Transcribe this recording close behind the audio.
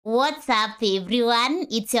What's up, everyone?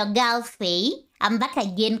 It's your girl Faye. I'm back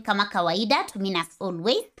again kama kawaida to mean as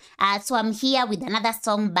always. So I'm here with another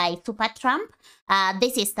song by Supertramp.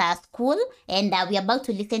 This is School, and we're about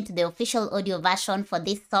to listen to the official audio version for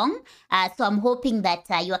this song. So I'm hoping that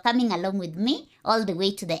you are coming along with me all the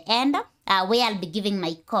way to the end, where I'll be giving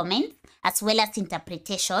my comments as well as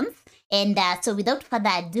interpretations. And so without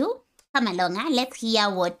further ado, come along. Let's hear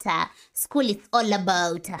what school is all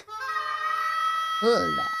about.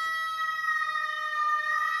 Cool.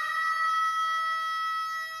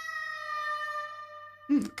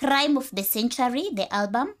 Crime of the Century, the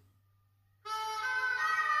album.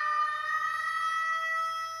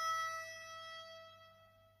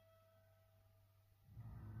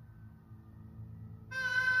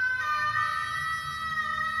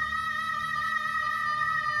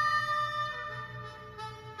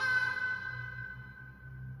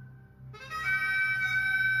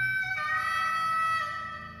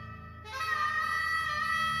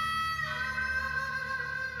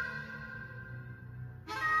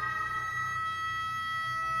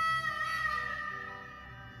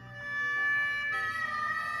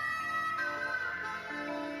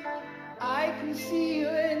 I can see you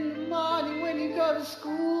in the morning when you go to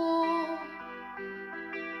school.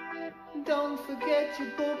 Don't forget your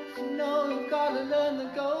books, you know you've got to learn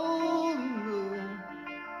the golden rule.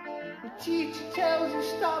 The teacher tells you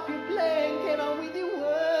stop your playing, get on with your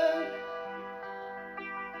work.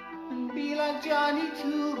 And be like Johnny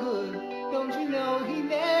Too Good, don't you know he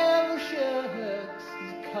never shirks,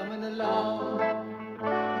 he's coming along.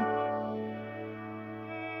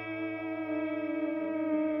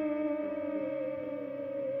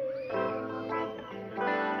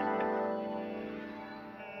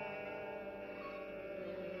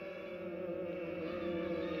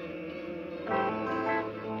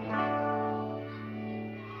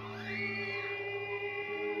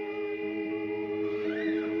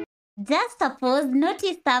 Just suppose,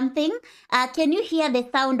 notice something. Can you hear the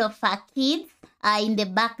sound of kids in the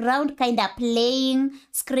background, kind of playing,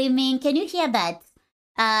 screaming? Can you hear that?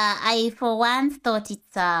 I, for once, thought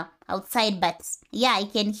it's outside, but yeah, I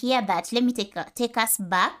can hear that. Let me take us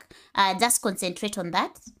back. Just concentrate on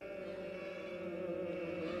that.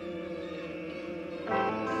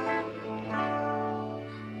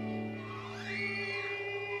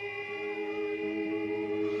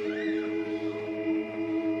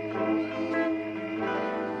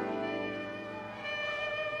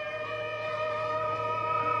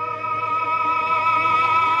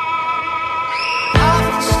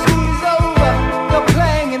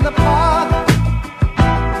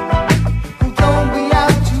 Don't be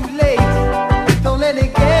out too late, don't let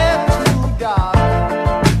it get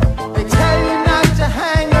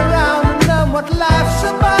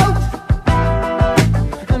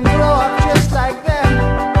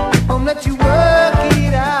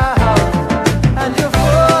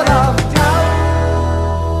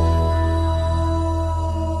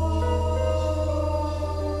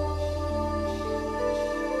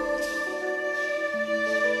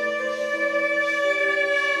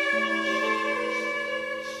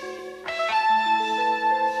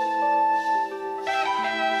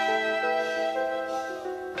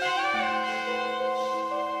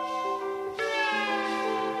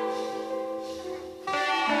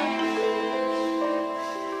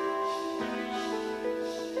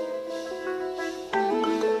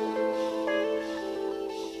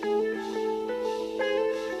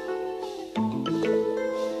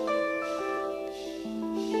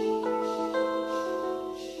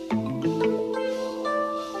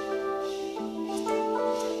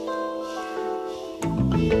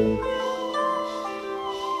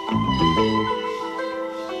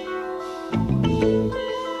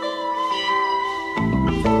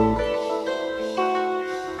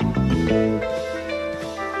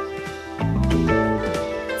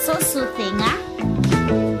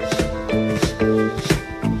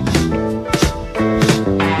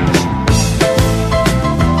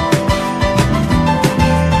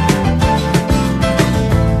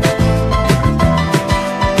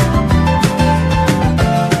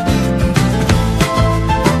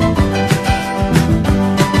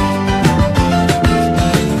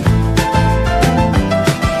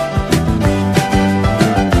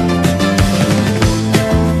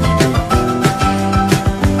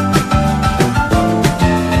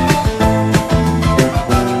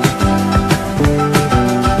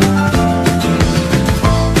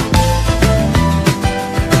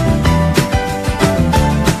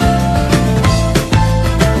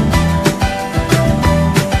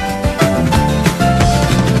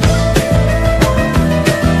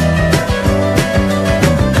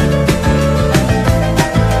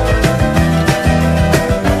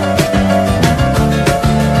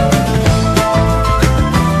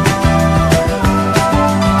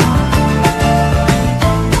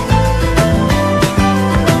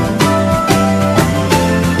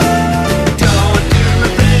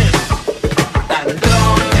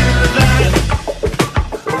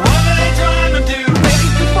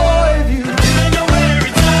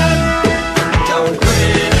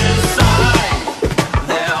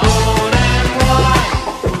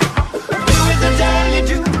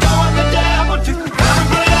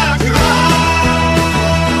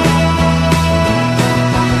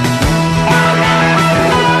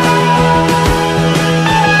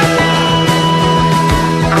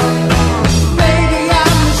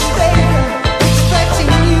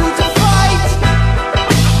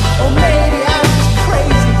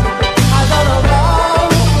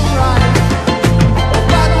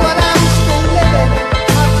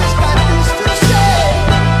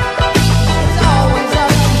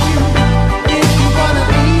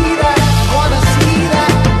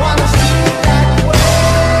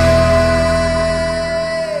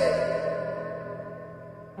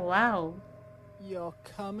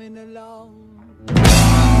coming along.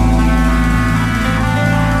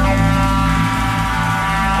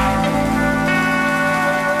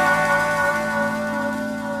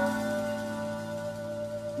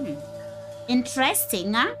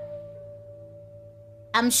 Interesting, huh?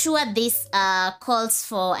 I'm sure this calls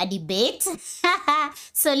for a debate.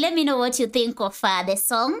 So let me know what you think of the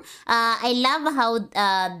song. I love how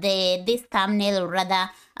this thumbnail, or rather,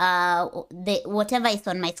 the whatever is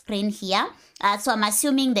on my screen here. So I'm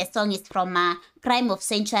assuming the song is from Crime of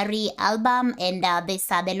Century album, and this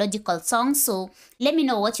the logical song. So let me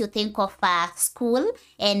know what you think of school,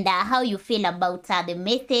 and how you feel about the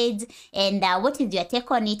message, and what is your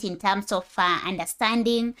take on it in terms of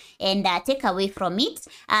understanding and take away from it.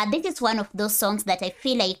 This is one of those songs that I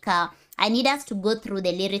feel like I need us to go through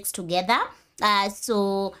the lyrics together.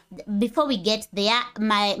 So before we get there,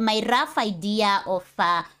 my rough idea of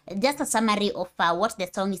just a summary of what the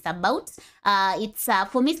song is about. It's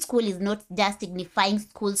for me, school is not just signifying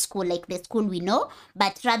school like the school we know,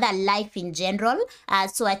 but rather life in general.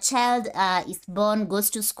 So a child is born,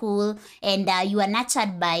 goes to school, and you are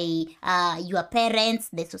nurtured by your parents,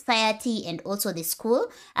 the society, and also the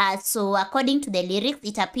school. So according to the lyrics,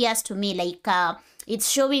 it appears to me like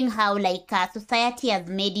it's showing how like society has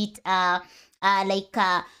made it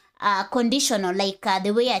conditional, like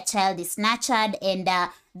the way a child is nurtured, and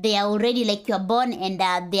they are already like you're born, and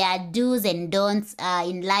there are do's and don'ts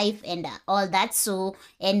in life, and all that. So,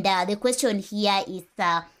 and the question here is,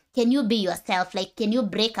 can you be yourself? Like, can you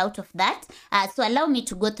break out of that? So allow me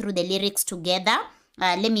to go through the lyrics together.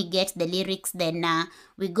 Let me get the lyrics, then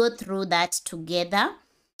we go through that together.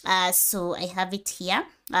 So I have it here.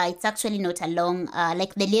 It's actually not a long,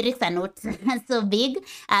 like the lyrics are not so big.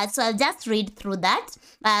 So I'll just read through that.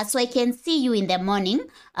 So I can see you in the morning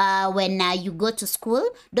when you go to school.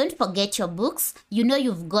 Don't forget your books. You know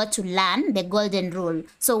you've got to learn the golden rule.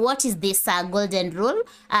 So what is this golden rule?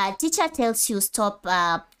 Teacher tells you stop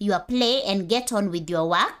your play and get on with your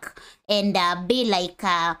work, and be like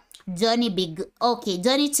Johnny Big. Okay,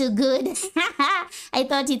 Johnny Too Good. I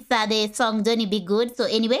thought it's the song Johnny Be Good. So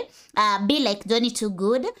anyway, be like Johnny Too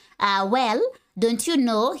Good. Well, don't you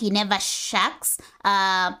know he never shucks?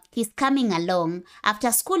 He's coming along.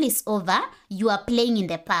 After school is over, you are playing in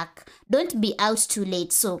the park. Don't be out too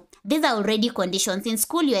late. So these are already conditions. In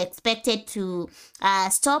school, you're expected to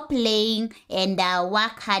stop playing and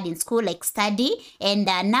work hard in school, like study. And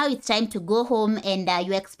now it's time to go home, and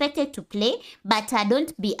you're expected to play, but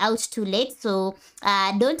don't be out too late. So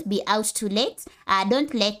don't be out too late.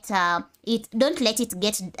 Don't let it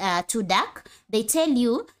get too dark. They tell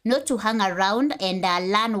you not to hang around and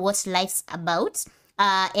learn what life's about.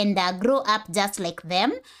 And grow up just like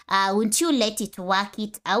them. Won't you let it work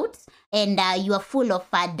it out? And you are full of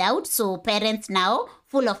doubt. So parents now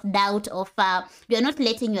full of doubt of you're not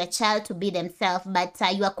letting your child to be themselves, but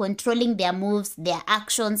you are controlling their moves, their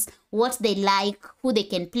actions, what they like, who they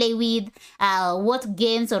can play with, what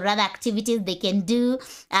games or other activities they can do.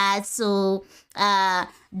 So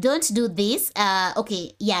don't do this.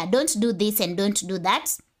 Okay, yeah, don't do this and don't do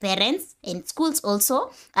that. Parents and schools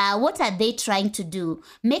also, what are they trying to do?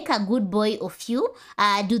 Make a good boy of you.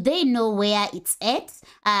 Do they know where it's at?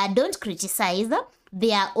 Don't criticize.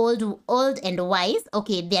 They are old and wise.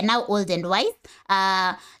 Okay, they are now old and wise.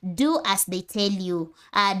 Do as they tell you.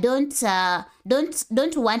 Don't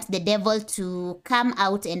want the devil to come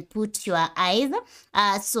out and put your eyes.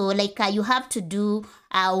 So like you have to do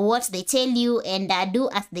what they tell you, and do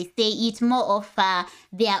as they say it. More of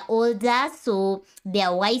they are older, so they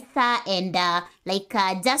are wiser, and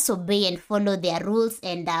just obey and follow their rules,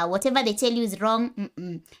 and whatever they tell you is wrong,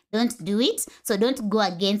 don't do it. So don't go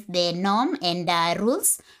against the norm and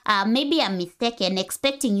rules. Maybe I'm mistaken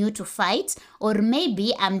expecting you to fight, or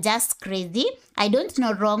maybe I'm just crazy. I don't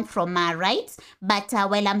know wrong from right, but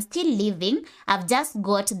while I'm still living, I've just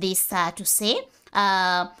got this to say.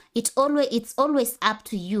 It's always up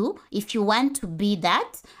to you if you want to be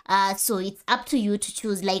that. So it's up to you to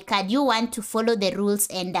choose. Like, do you want to follow the rules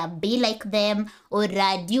and be like them, or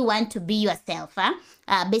do you want to be yourself?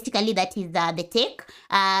 Basically, that is the take.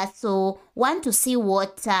 So want to see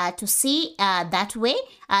what to see that way.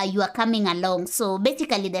 You are coming along. So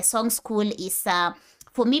basically, the song School is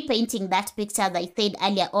for me painting that picture, as I said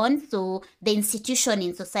earlier on. So the institution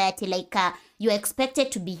in society, like you're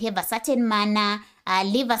expected to behave a certain manner,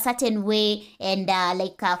 live a certain way, and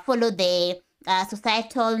follow the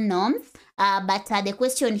societal norms. But the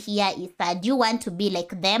question here is, do you want to be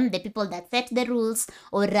like them, the people that set the rules,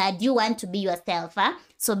 or do you want to be yourself?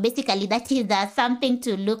 So basically, that is something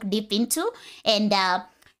to look deep into. And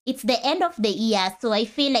it's the end of the year, so I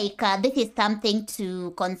feel like this is something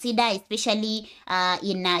to consider, especially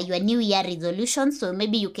in your new year resolution. So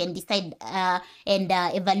maybe you can decide and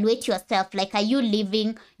evaluate yourself. Like, are you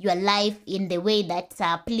living your life in the way that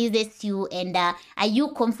pleases you, and are you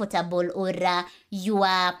comfortable, or you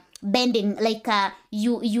are bending, like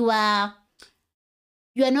you are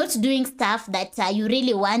not doing stuff that you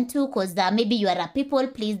really want to, because maybe you are a people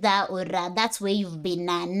pleaser, or that's where you've been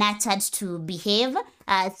nurtured to behave.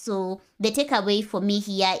 So the takeaway for me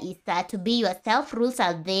here is to be yourself. Rules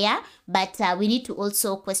are there, but we need to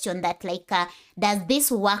also question that, like, does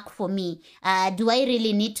this work for me? Do I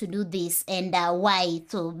really need to do this, and why?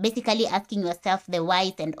 So basically asking yourself the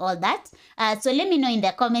whys and all that. So let me know in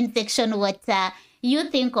the comment section what you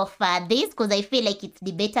think of this, because I feel like it's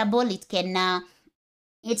debatable.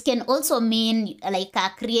 It can also mean like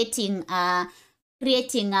creating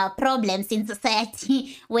problems in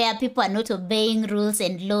society where people are not obeying rules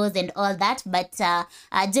and laws and all that. But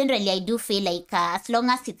generally, I do feel like as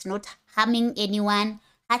long as it's not harming anyone,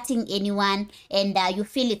 hurting anyone, and you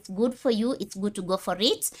feel it's good for you, it's good to go for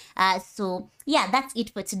it. So yeah, that's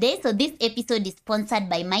it for today. So this episode is sponsored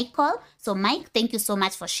by Michael. So Mike, thank you so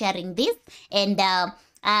much for sharing this, and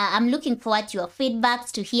I'm looking forward to your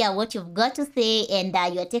feedbacks, to hear what you've got to say, and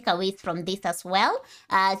your takeaways from this as well.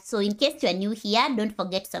 So in case you're new here, don't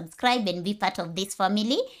forget to subscribe and be part of this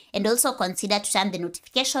family, and also consider to turn the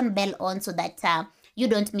notification bell on so that you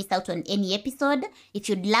don't miss out on any episode. If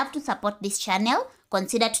you'd love to support this channel,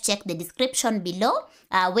 consider to check the description below,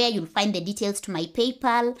 where you'll find the details to my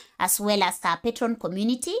PayPal, as well as our Patreon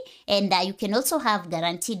community, and you can also have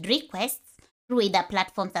guaranteed requests through other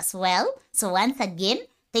platforms as well. So once again,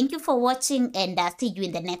 thank you for watching, and see you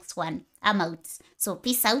in the next one. I'm out. So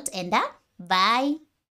peace out, and bye.